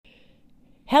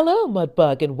Hello,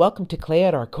 Mudbug, and welcome to Clay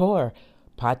at Our Core,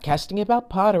 podcasting about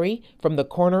pottery from the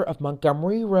corner of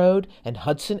Montgomery Road and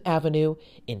Hudson Avenue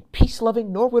in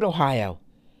peace-loving Norwood, Ohio.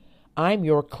 I'm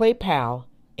your clay pal,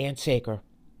 Ann Sager.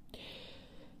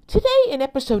 Today, in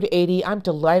episode 80, I'm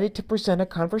delighted to present a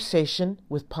conversation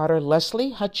with potter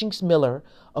Leslie Hutchings Miller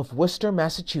of Worcester,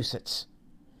 Massachusetts.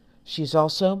 She's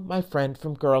also my friend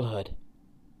from girlhood.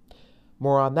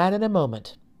 More on that in a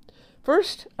moment.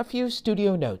 First, a few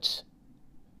studio notes.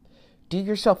 Do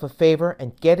yourself a favor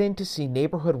and get in to see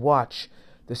Neighborhood Watch,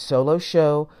 the solo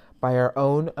show by our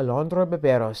own Alondra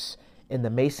Beberos in the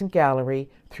Mason Gallery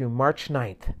through March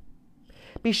 9th.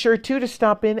 Be sure, too, to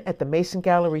stop in at the Mason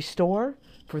Gallery store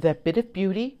for that bit of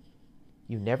beauty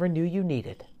you never knew you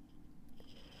needed.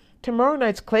 Tomorrow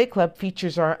night's Clay Club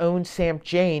features our own Sam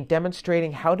Jane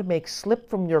demonstrating how to make slip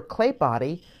from your clay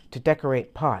body to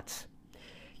decorate pots.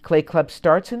 Clay Club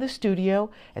starts in the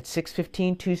studio at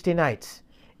 6:15 Tuesday nights.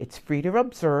 It's free to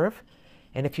observe,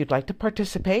 and if you'd like to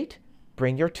participate,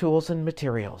 bring your tools and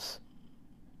materials.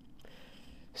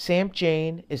 Sam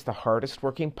Jane is the hardest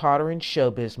working potter in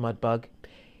showbiz, Mudbug.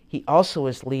 He also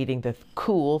is leading the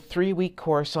cool 3-week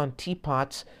course on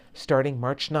teapots starting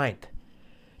March 9th.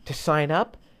 To sign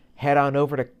up, head on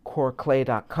over to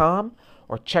coreclay.com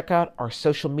or check out our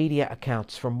social media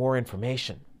accounts for more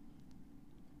information.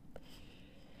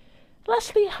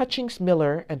 Leslie Hutchings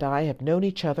Miller and I have known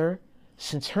each other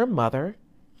since her mother,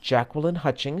 Jacqueline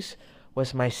Hutchings,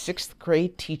 was my 6th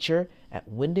grade teacher at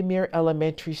Windermere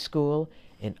Elementary School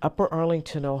in Upper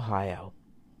Arlington, Ohio.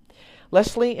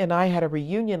 Leslie and I had a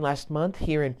reunion last month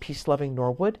here in peace-loving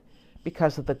Norwood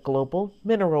because of the global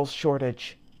minerals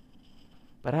shortage.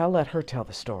 But I'll let her tell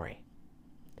the story.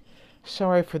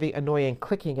 Sorry for the annoying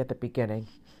clicking at the beginning.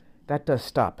 That does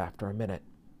stop after a minute.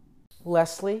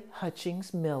 Leslie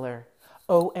Hutchings Miller.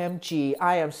 OMG,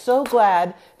 I am so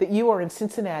glad that you are in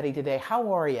Cincinnati today.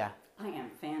 How are you? I am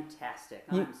fantastic.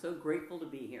 I'm so grateful to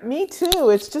be here. Me too.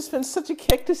 It's just been such a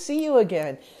kick to see you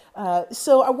again.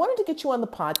 So I wanted to get you on the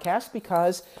podcast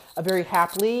because very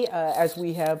happily, as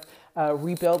we have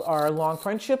rebuilt our long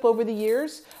friendship over the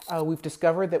years, we've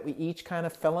discovered that we each kind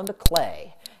of fell into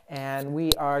clay. And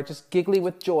we are just giggly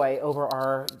with joy over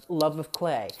our love of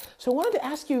clay. So I wanted to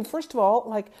ask you, first of all,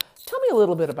 tell me a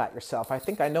little bit about yourself. I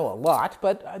think I know a lot,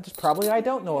 but I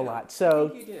don't know a lot. So I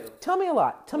think you do. Tell me a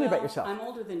lot. Tell me about yourself. I'm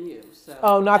older than you, so.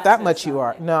 Oh, not that much you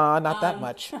are. No, not that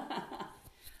much.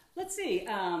 Let's see.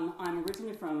 I'm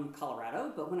originally from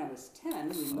Colorado, but when I was 10,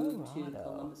 we moved to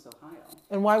Columbus, Ohio.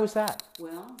 And why was that?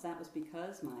 Well, that was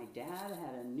because my dad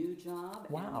had a new job,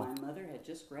 and my mother had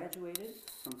just graduated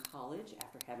from college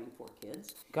after having 4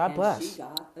 kids. God bless. And she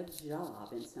got a job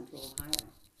in Central Ohio.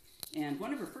 And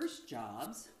one of her first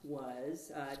jobs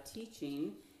was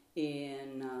teaching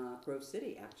in Grove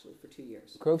City, actually, for 2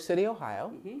 years. Grove City,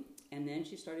 Ohio. Mm-hmm. And then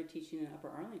she started teaching in Upper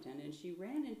Arlington, and she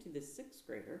ran into this 6th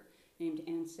grader named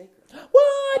Ann Sager.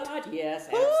 What? Yes,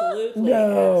 absolutely.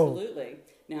 No. Absolutely.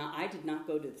 Now, I did not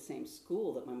go to the same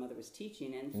school that my mother was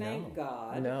teaching, and thank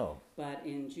God. No. But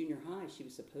in junior high, she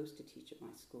was supposed to teach at my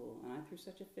school, and I threw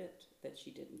such a fit that she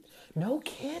didn't. No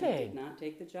kidding. She did not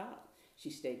take the job.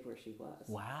 She stayed where she was.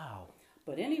 Wow.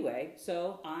 But anyway,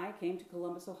 so I came to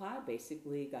Columbus, Ohio,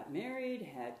 basically got married,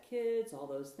 had kids, all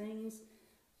those things.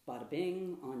 Bada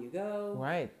bing, on you go.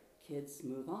 Right. Kids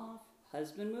move off,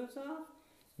 husband moves off.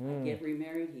 I get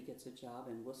remarried, he gets a job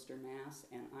in Worcester, Mass,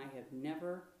 and I have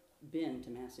never been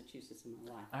to Massachusetts in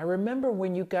my life. I remember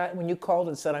when you called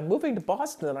and said, I'm moving to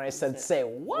Boston, and I said, say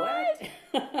what?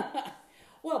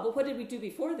 Well, but what did we do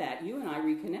before that? You and I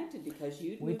reconnected because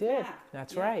you'd moved back.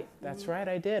 That's right. That's right,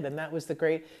 I did. And that was the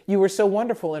great, you were so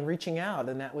wonderful in reaching out,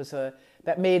 and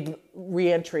that made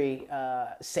re-entry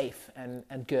safe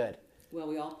and good. Well,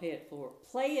 we all pay it forward.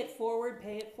 Play it forward,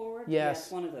 pay it forward.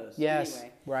 Yes. One of those. Yes,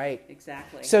 anyway, right.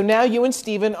 Exactly. So now you and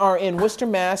Stephen are in Worcester,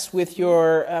 Mass. with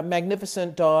your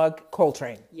magnificent dog,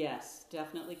 Coltrane. Yes,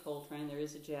 definitely Coltrane. There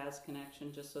is a jazz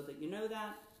connection, just so that you know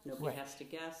that. Nobody has to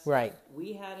guess. Right.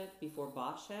 We had it before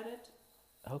Bosch had it.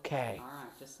 Okay. All right,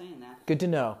 just saying that. Good to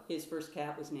know. His first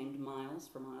cat was named Miles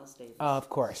for Miles Davis. Of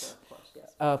course. So, of course,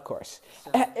 yes. Of course.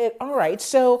 All right.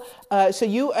 So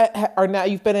you are now.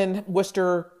 You've been in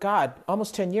Worcester, God,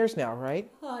 almost 10 years now,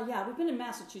 right? Yeah, we've been in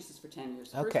Massachusetts for 10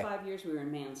 years. The first 5 years we were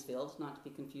in Mansfield, not to be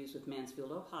confused with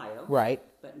Mansfield, Ohio. Right.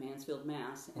 But Mansfield,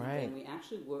 Mass. And right. then we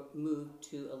actually moved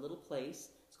to a little place.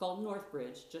 It's called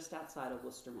Northbridge, just outside of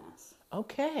Worcester, Mass.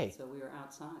 Okay. So we were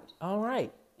outside. All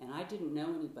right. And I didn't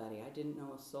know anybody. I didn't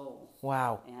know a soul.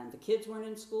 Wow. And the kids weren't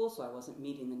in school, so I wasn't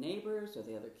meeting the neighbors or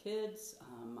the other kids.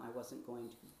 I wasn't going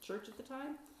to church at the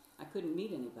time. I couldn't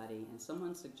meet anybody. And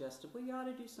someone suggested, well, you ought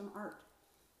to do some art.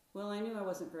 Well, I knew I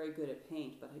wasn't very good at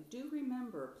paint, but I do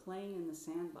remember playing in the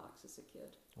sandbox as a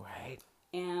kid. Right.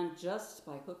 And just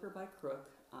by hook or by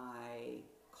crook, I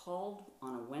called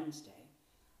on a Wednesday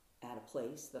at a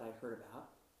place that I'd heard about,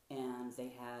 and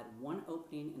they had one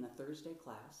opening in a Thursday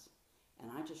class, and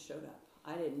I just showed up.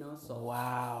 I didn't know a soul.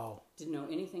 Wow. Didn't know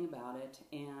anything about it,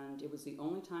 and it was the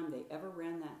only time they ever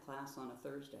ran that class on a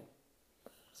Thursday.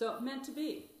 So it meant to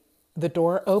be. The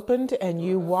door opened and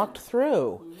you walked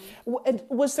through. Mm-hmm. And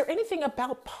was there anything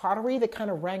about pottery that kind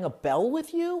of rang a bell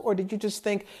with you? Or did you just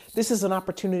think, this is an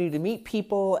opportunity to meet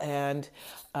people and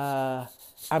I'm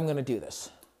going to do this?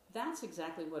 That's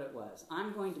exactly what it was.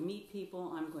 I'm going to meet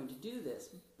people. I'm going to do this.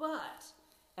 But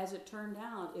as it turned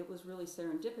out, it was really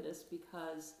serendipitous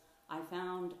because I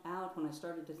found out when I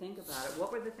started to think about it, what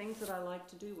were the things that I liked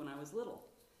to do when I was little?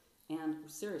 And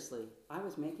seriously, I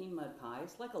was making mud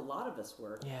pies, like a lot of us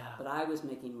were. Yeah. But I was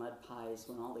making mud pies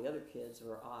when all the other kids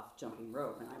were off jumping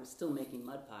rope, and I was still making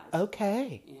mud pies.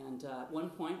 Okay. And at one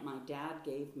point, my dad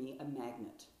gave me a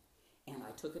magnet, and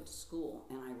I took it to school,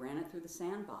 and I ran it through the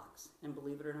sandbox. And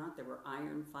believe it or not, there were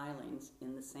iron filings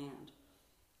in the sand.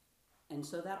 And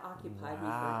so that occupied me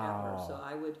forever. So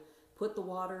I would put the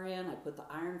water in, I'd put the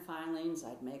iron filings,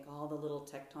 I'd make all the little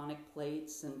tectonic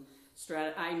plates and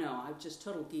I know, I just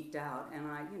total geeked out, and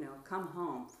I, come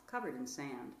home covered in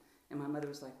sand, and my mother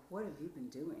was like, "What have you been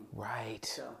doing?" Right.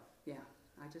 So, yeah,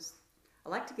 I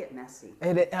like to get messy.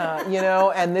 And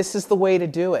and this is the way to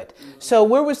do it. Mm-hmm. So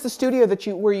where was the studio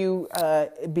where you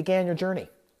began your journey?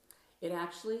 It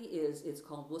actually it's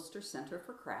called Worcester Center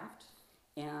for Craft,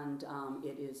 and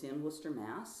it is in Worcester,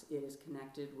 Mass. It is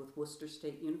connected with Worcester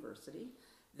State University.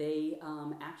 They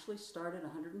actually started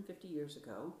 150 years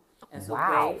ago as a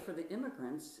way for the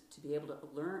immigrants to be able to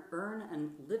earn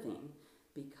a living,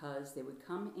 because they would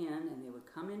come in and they would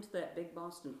come into that big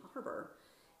Boston harbor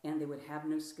and they would have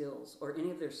no skills, or any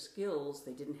of their skills,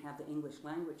 they didn't have the English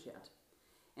language yet.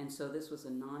 And so this was a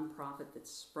nonprofit that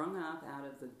sprung up out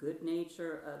of the good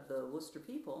nature of the Worcester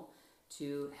people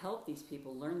to help these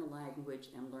people learn the language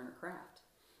and learn a craft.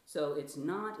 So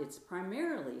it's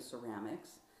primarily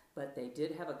ceramics, but they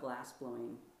did have a glass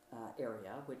blowing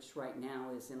area, which right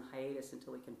now is in hiatus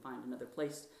until we can find another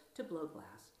place to blow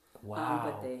glass. Wow.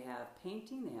 But they have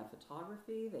painting, they have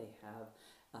photography, they have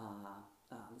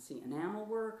enamel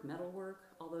work, metal work,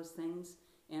 all those things.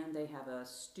 And they have a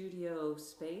studio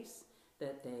space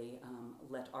that they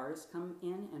let artists come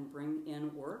in and bring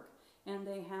in work. And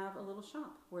they have a little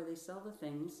shop where they sell the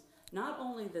things, not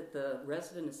only that the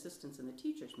resident assistants and the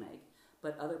teachers make,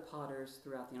 but other potters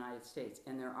throughout the United States.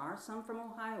 And there are some from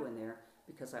Ohio in there,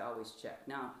 because I always check.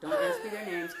 Now, don't ask me their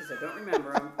names because I don't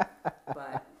remember them.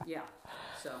 But, yeah,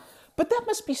 so. But that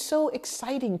must be so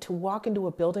exciting to walk into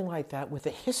a building like that with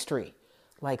a history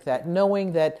like that,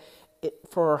 knowing that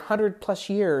for 100 plus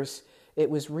years, it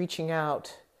was reaching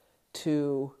out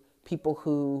to people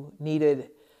who needed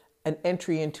an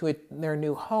entry into their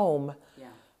new home. Yeah.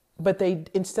 But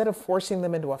instead of forcing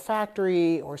them into a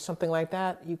factory or something like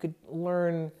that, you could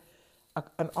learn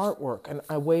an artwork and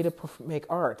a way to make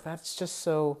art. That's just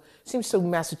seems so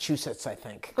Massachusetts, I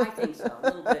think. I think so. A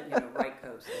little bit, right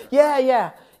coast.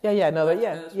 Yeah. No,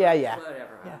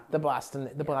 Whatever. Yeah. The Boston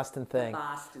thing. The Boston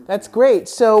That's thing. great.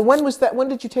 So when was that? When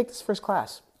did you take this first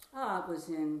class? It was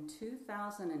in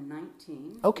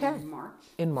 2019. Okay. In March.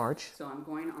 In March. So I'm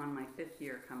going on my 5th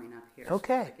year coming up here.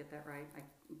 Okay. Did I get that right?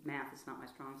 Math is not my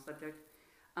strong subject.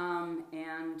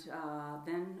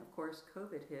 Then, of course,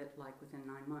 COVID hit like within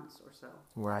 9 months or so.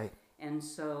 Right. And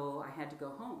so I had to go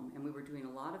home, and we were doing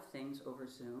a lot of things over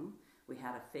Zoom. We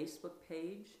had a Facebook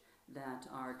page that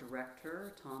our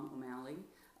director, Tom O'Malley,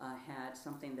 had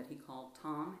something that he called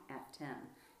Tom at 10.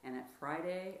 And at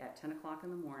Friday at 10 o'clock in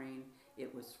the morning,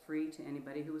 it was free to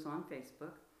anybody who was on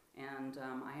Facebook. And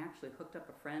I actually hooked up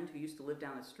a friend who used to live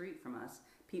down the street from us.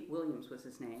 Pete Williams was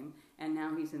his name, and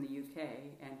now he's in the UK,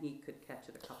 and he could catch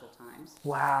it a couple times.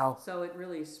 Wow. So it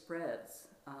really spreads.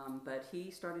 But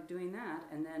he started doing that,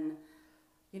 and then,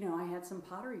 I had some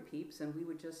pottery peeps, and we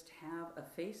would just have a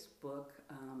Facebook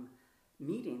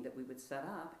meeting that we would set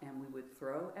up, and we would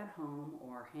throw at home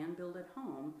or hand build at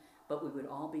home, but we would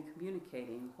all be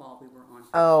communicating while we were on Facebook.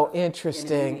 Oh,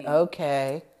 interesting.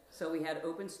 Okay. So we had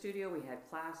open studio, we had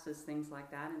classes, things like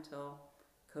that, until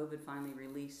COVID finally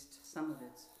released some of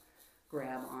its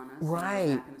grab on us. Right. And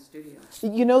we're back in the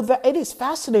studio. It is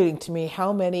fascinating to me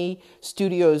how many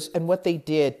studios and what they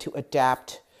did to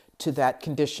adapt to that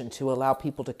condition, to allow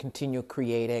people to continue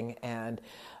creating. And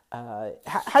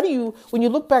how do you, when you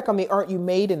look back on the art you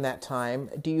made in that time,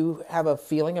 do you have a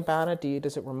feeling about it?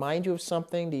 Does it remind you of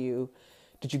something? Did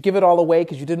you give it all away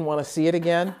because you didn't want to see it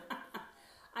again?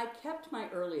 I kept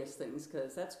liked my earliest things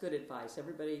because that's good advice.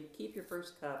 Everybody, keep your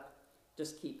first cup.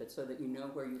 Just keep it so that you know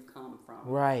where you've come from.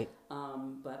 Right.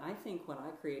 But I think what I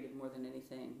created more than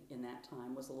anything in that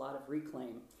time was a lot of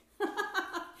reclaim.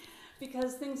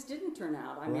 Because things didn't turn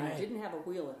out. I mean, I didn't have a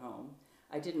wheel at home.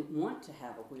 I didn't want to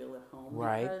have a wheel at home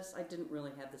because I didn't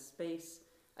really have the space.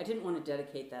 I didn't want to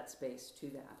dedicate that space to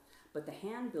that. But the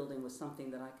hand building was something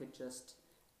that I could just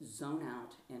zone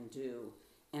out and do.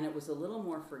 And it was a little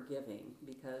more forgiving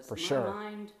because my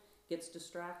mind gets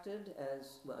distracted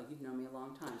as, well, you've known me a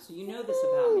long time, so you know this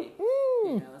about me.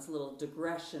 You know, it's little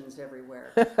digressions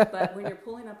everywhere. But when you're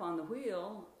pulling up on the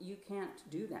wheel, you can't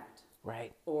do that.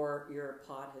 Right. Or your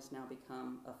pot has now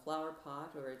become a flower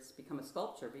pot, or it's become a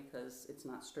sculpture because it's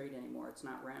not straight anymore, it's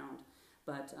not round.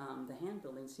 But the hand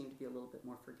building seemed to be a little bit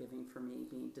more forgiving for me,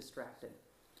 being distracted.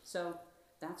 So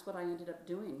that's what I ended up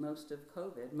doing most of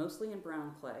COVID, mostly in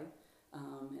brown clay.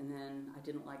 And then I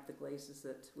didn't like the glazes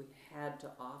that we had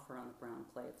to offer on the brown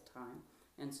clay at the time.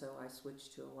 And so I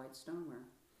switched to a white stoneware.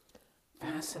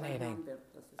 Fascinating.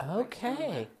 Okay.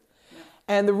 Okay.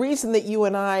 And the reason that you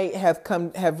and I have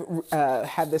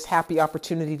had this happy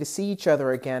opportunity to see each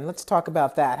other again, let's talk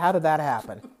about that. How did that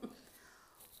happen?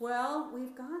 Well,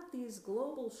 we've got these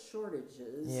global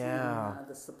shortages in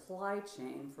the supply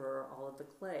chain for all of the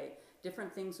clay.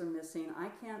 Different things are missing. I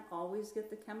can't always get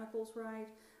the chemicals right,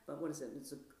 but what is it?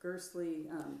 It's a Gersley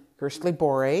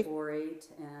borate. Borate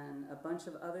and a bunch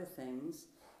of other things.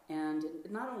 And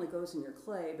it not only goes in your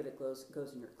clay, but it goes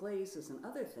in your glazes and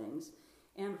other things.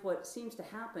 And what seems to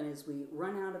happen is we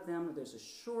run out of them, or there's a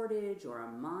shortage, or a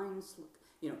mine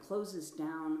closes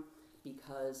down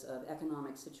because of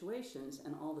economic situations,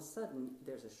 and all of a sudden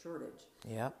there's a shortage.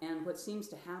 Yep. And what seems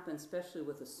to happen, especially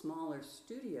with the smaller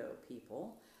studio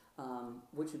people,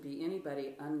 which would be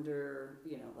anybody under,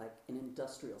 like an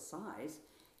industrial size,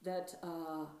 that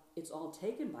it's all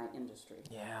taken by industry.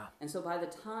 Yeah. And so by the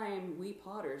time we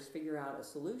potters figure out a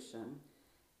solution,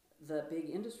 the big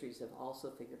industries have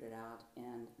also figured it out,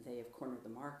 and they have cornered the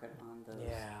market on those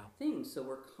things. So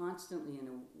we're constantly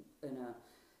in a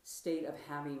state of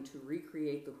having to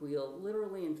recreate the wheel,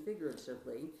 literally and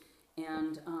figuratively.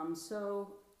 And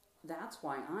so that's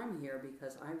why I'm here,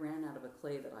 because I ran out of a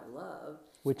clay that I love.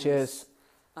 Which is?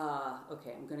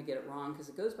 Okay, I'm going to get it wrong because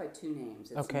it goes by two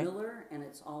names. It's Miller, and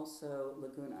it's also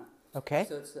Laguna. Okay.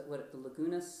 So it's the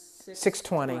Laguna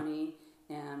 620.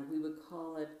 And we would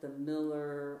call it the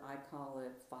Miller, I call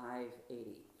it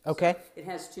 580. Okay. So it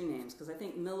has two names, because I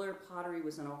think Miller Pottery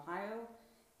was in Ohio,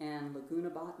 and Laguna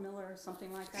bought Miller,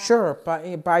 something like that. Sure,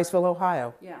 Byesville,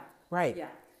 Ohio. Yeah. Right. Yeah.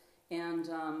 And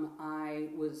I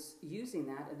was using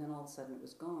that, and then all of a sudden it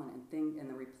was gone. And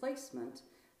the replacement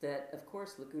that, of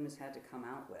course, Laguna's had to come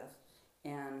out with,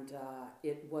 and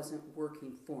it wasn't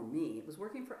working for me. It was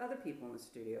working for other people in the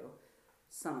studio,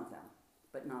 some of them,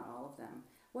 but not all of them.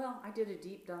 Well, I did a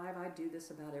deep dive. I do this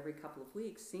about every couple of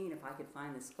weeks, seeing if I could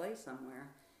find this clay somewhere.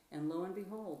 And lo and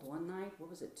behold, one night,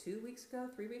 3 weeks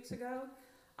ago,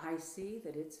 I see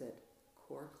that it's at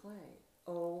Core Clay.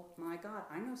 Oh my God,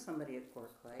 I know somebody at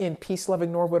Core Clay. In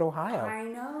peace-loving Norwood, Ohio. I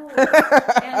know.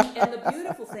 and the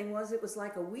beautiful thing was, it was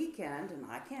like a weekend, and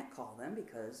I can't call them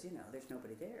because, there's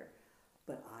nobody there.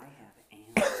 But I have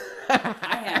Anne.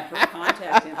 I have her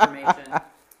contact information.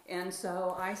 And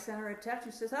so I sent her a text.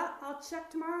 She says, I'll check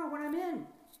tomorrow when I'm in.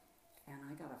 And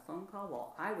I got a phone call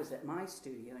while I was at my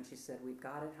studio, and she said, we've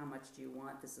got it. How much do you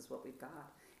want? This is what we've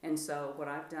got. And so what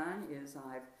I've done is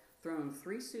I've thrown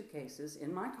 3 suitcases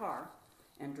in my car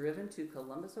and driven to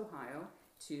Columbus, Ohio,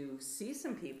 to see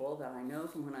some people that I know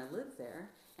from when I lived there.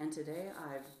 And today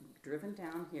I've driven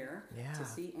down here to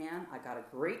see Anne. I got a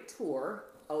great tour.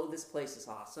 Oh, this place is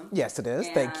awesome. Yes, it is.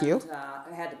 Thank you.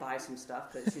 I had to buy some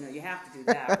stuff because, you have to do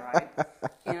that, right?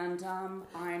 And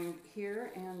I'm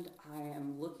here, and I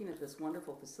am looking at this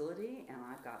wonderful facility, and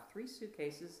I've got 3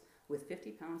 suitcases with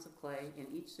 50 pounds of clay in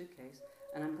each suitcase,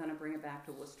 and I'm going to bring it back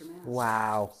to Worcester, Mass.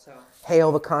 Wow. So,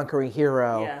 hail the conquering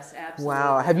hero. Yes, absolutely.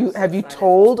 Wow. Have you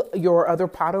told your other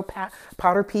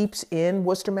Potter peeps in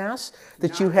Worcester, Mass.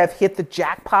 that you have hit the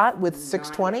jackpot with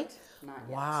 620? Not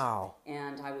yet. Wow.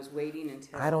 And I was waiting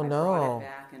until I don't know. brought it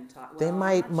back and talked. They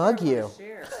might mug you.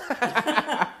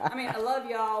 I mean, I love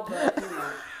y'all, but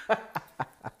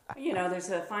there's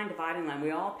a fine dividing line.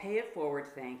 We all pay it forward.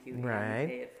 Thank you. Right. We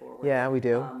pay it forward. Yeah, we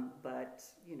do. But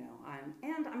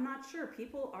I'm not sure.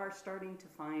 People are starting to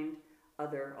find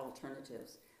other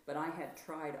alternatives. But I had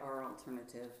tried our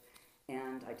alternative,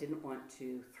 and I didn't want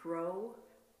to throw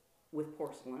with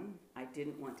porcelain. I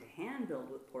didn't want to hand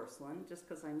build with porcelain just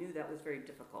because I knew that was very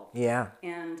difficult. Yeah.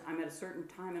 And I'm at a certain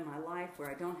time in my life where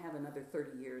I don't have another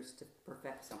 30 years to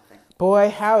perfect something. Boy,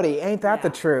 howdy, ain't that the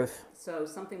truth? So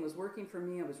something was working for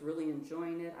me. I was really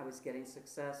enjoying it. I was getting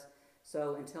success.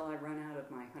 So until I run out of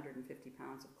my 150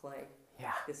 pounds of clay,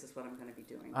 this is what I'm going to be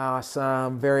doing.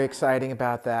 Awesome. Very exciting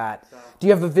about that. So, do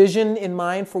you have a vision in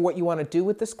mind for what you want to do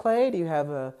with this clay? Do you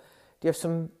have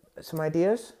some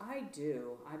ideas? I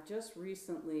do. I've just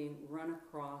recently run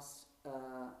across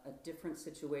a different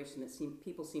situation that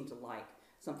people seem to like.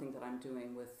 Something that I'm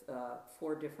doing with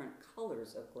 4 different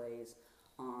colors of glaze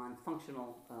on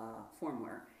functional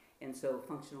formware, and so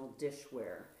functional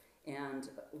dishware. And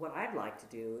what I'd like to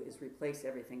do is replace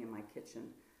everything in my kitchen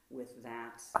with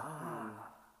that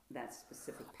that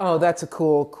specific palette. Oh, that's a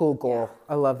cool goal.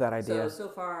 Yeah. I love that idea. So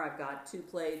far I've got 2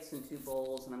 plates and 2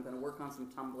 bowls, and I'm going to work on some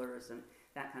tumblers and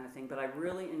that kind of thing. But I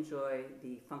really enjoy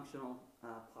the functional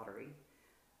pottery.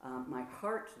 My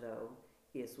heart, though,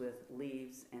 is with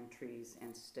leaves and trees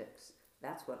and sticks.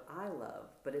 That's what I love,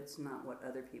 but it's not what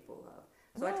other people love.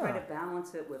 So I try to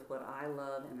balance it with what I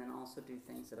love and then also do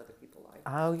things that other people like.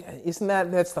 Oh,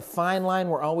 that's the fine line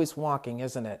we're always walking,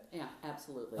 isn't it? Yeah,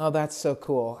 absolutely. Oh, that's so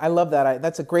cool. I love that.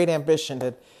 That's a great ambition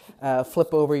to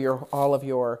flip over all of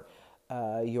your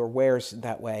wares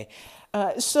that way.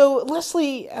 So,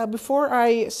 Leslie, before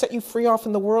I set you free off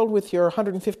in the world with your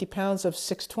 150 pounds of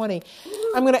 620,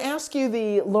 I'm going to ask you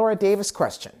the Laura Davis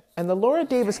question. And the Laura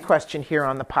Davis question here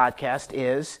on the podcast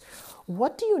is,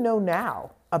 what do you know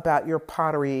now about your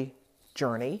pottery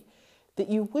journey that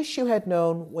you wish you had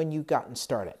known when you gotten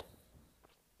started?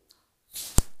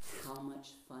 How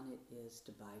much fun it is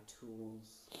to buy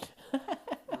tools.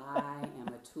 I am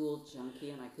a tool junkie,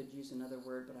 and I could use another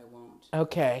word, but I won't.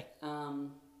 Okay.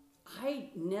 I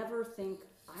never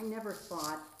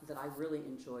thought that I really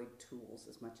enjoyed tools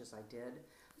as much as I did.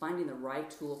 Finding the right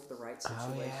tool for the right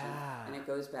situation. Oh, yeah. And it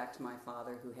goes back to my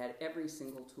father, who had every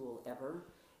single tool ever.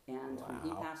 And when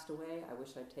he passed away, I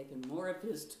wish I'd taken more of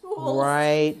his tools.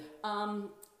 Right.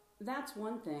 That's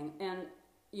one thing. And,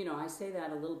 I say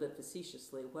that a little bit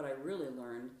facetiously. What I really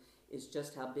learned is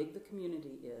just how big the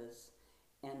community is.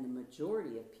 And the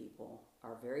majority of people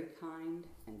are very kind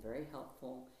and very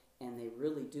helpful. And they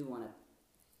really do want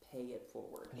to pay it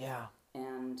forward. Yeah.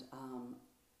 And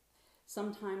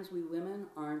sometimes we women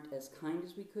aren't as kind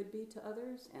as we could be to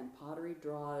others. And pottery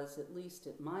draws, at least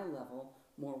at my level,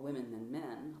 more women than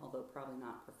men, although probably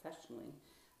not professionally.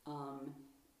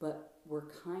 But we're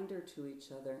kinder to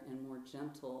each other and more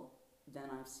gentle than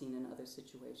I've seen in other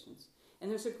situations. And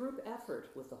there's a group effort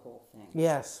with the whole thing.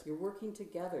 Yes. You're working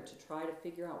together to try to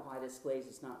figure out why this glaze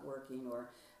is not working, or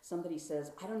somebody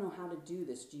says, I don't know how to do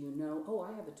this. Do you know? Oh,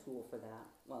 I have a tool for that.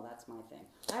 Well, that's my thing.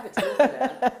 I have a tool for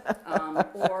that.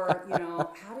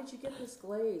 Or, how did you get this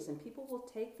glaze? And people will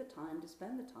take the time to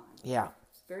spend the time. Yeah.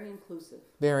 It's very inclusive.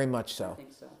 Very much so. I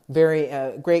think so. Very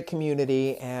great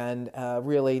community, and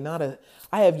really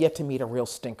I have yet to meet a real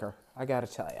stinker, I got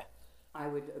to tell you. I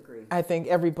would agree. I think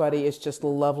everybody is just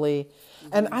lovely. Mm-hmm.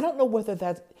 And I don't know whether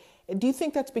do you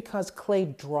think that's because clay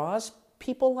draws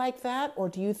people like that, or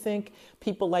do you think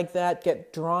people like that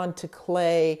get drawn to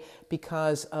clay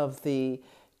because of the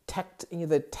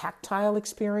tactile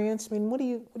experience? I mean, what do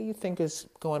you think is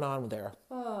going on there?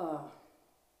 Oh,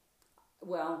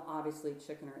 well, obviously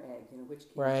chicken or egg, which came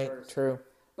right, first. True.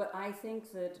 But I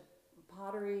think that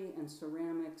pottery and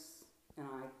ceramics, and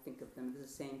I think of them as the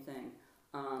same thing,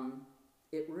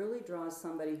 it really draws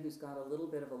somebody who's got a little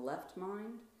bit of a left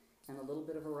mind and a little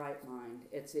bit of a right mind.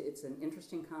 It's an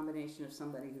interesting combination of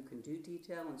somebody who can do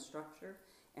detail and structure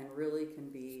and really can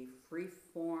be free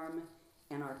form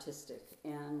and artistic.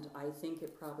 And I think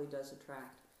it probably does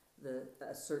attract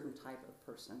a certain type of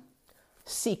person.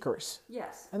 Seekers.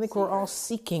 Yes. I think we're all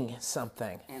seeking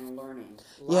something. And learning.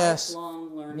 Yes.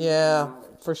 Lifelong learning. Yeah, and knowledge.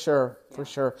 for sure. Yeah. For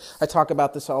sure. I talk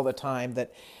about this all the time,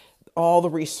 that all the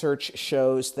research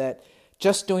shows that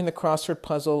just doing the crossword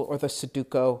puzzle or the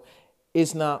Sudoku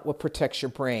is not what protects your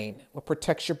brain. What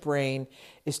protects your brain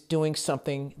is doing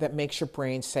something that makes your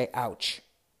brain say, ouch.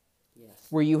 Yes.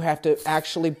 Where you have to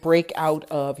actually break out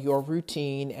of your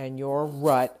routine and your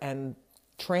rut and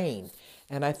train.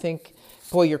 And I think,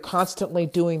 boy, you're constantly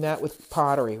doing that with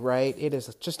pottery, right? It is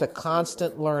just a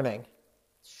constant learning.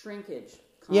 Shrinkage.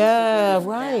 Yeah,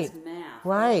 right. That's math.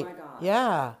 Right. Oh my God.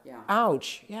 Yeah. Yeah.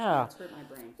 Ouch. Yeah. That's hurt my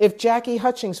brain. If Jackie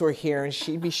Hutchings were here, and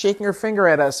she'd be shaking her finger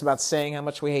at us about saying how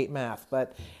much we hate math,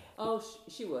 but Oh,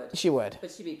 she would. she would.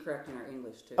 But she'd be correcting our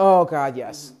English, too. Oh, God,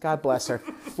 yes. God bless her.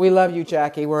 We love you,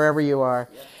 Jackie, wherever you are.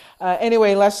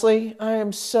 Anyway, Leslie, I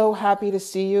am so happy to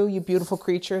see you, you beautiful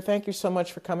creature. Thank you so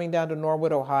much for coming down to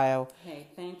Norwood, Ohio. Hey,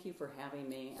 thank you for having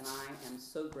me, and I am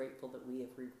so grateful that we have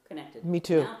reconnected. Me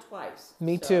too. Now twice.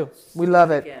 Me So, too. We love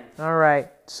it. again. All right.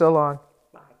 So long.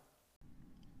 Bye.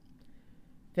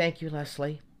 Thank you,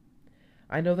 Leslie.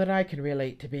 I know that I can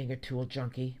relate to being a tool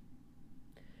junkie.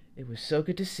 It was so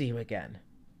good to see you again.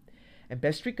 And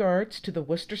best regards to the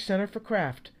Worcester Center for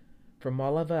Craft from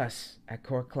all of us at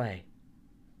Core Clay.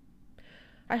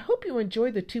 I hope you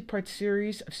enjoyed the two-part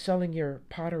series of selling your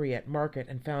pottery at market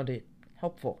and found it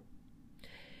helpful.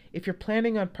 If you're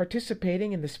planning on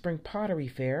participating in the Spring Pottery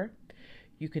Fair,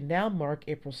 you can now mark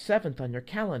April 7th on your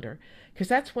calendar, because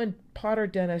that's when Potter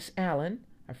Dennis Allen,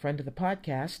 a friend of the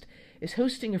podcast, is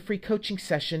hosting a free coaching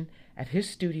session at his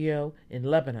studio in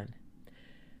Lebanon.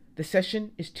 The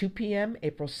session is 2 p.m.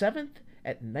 April 7th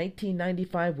at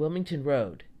 1995 Wilmington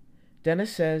Road.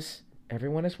 Dennis says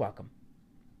everyone is welcome.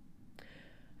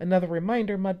 Another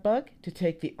reminder, Mudbug, to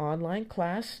take the online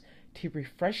class to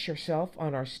refresh yourself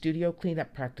on our studio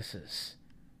cleanup practices.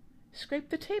 Scrape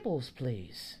the tables,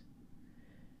 please.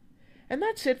 And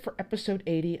that's it for episode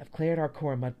 80 of Clay at Our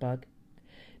Core, Mudbug.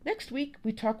 Next week,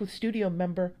 we talk with studio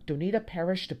member Donita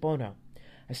Parrish de Bono,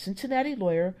 a Cincinnati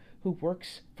lawyer who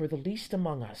works for the least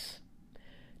among us.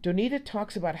 Donita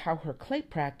talks about how her clay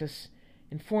practice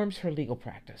informs her legal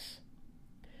practice.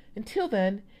 Until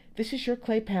then, this is your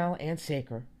clay pal, Ann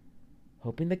Saker,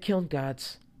 hoping the kiln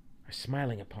gods are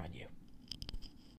smiling upon you.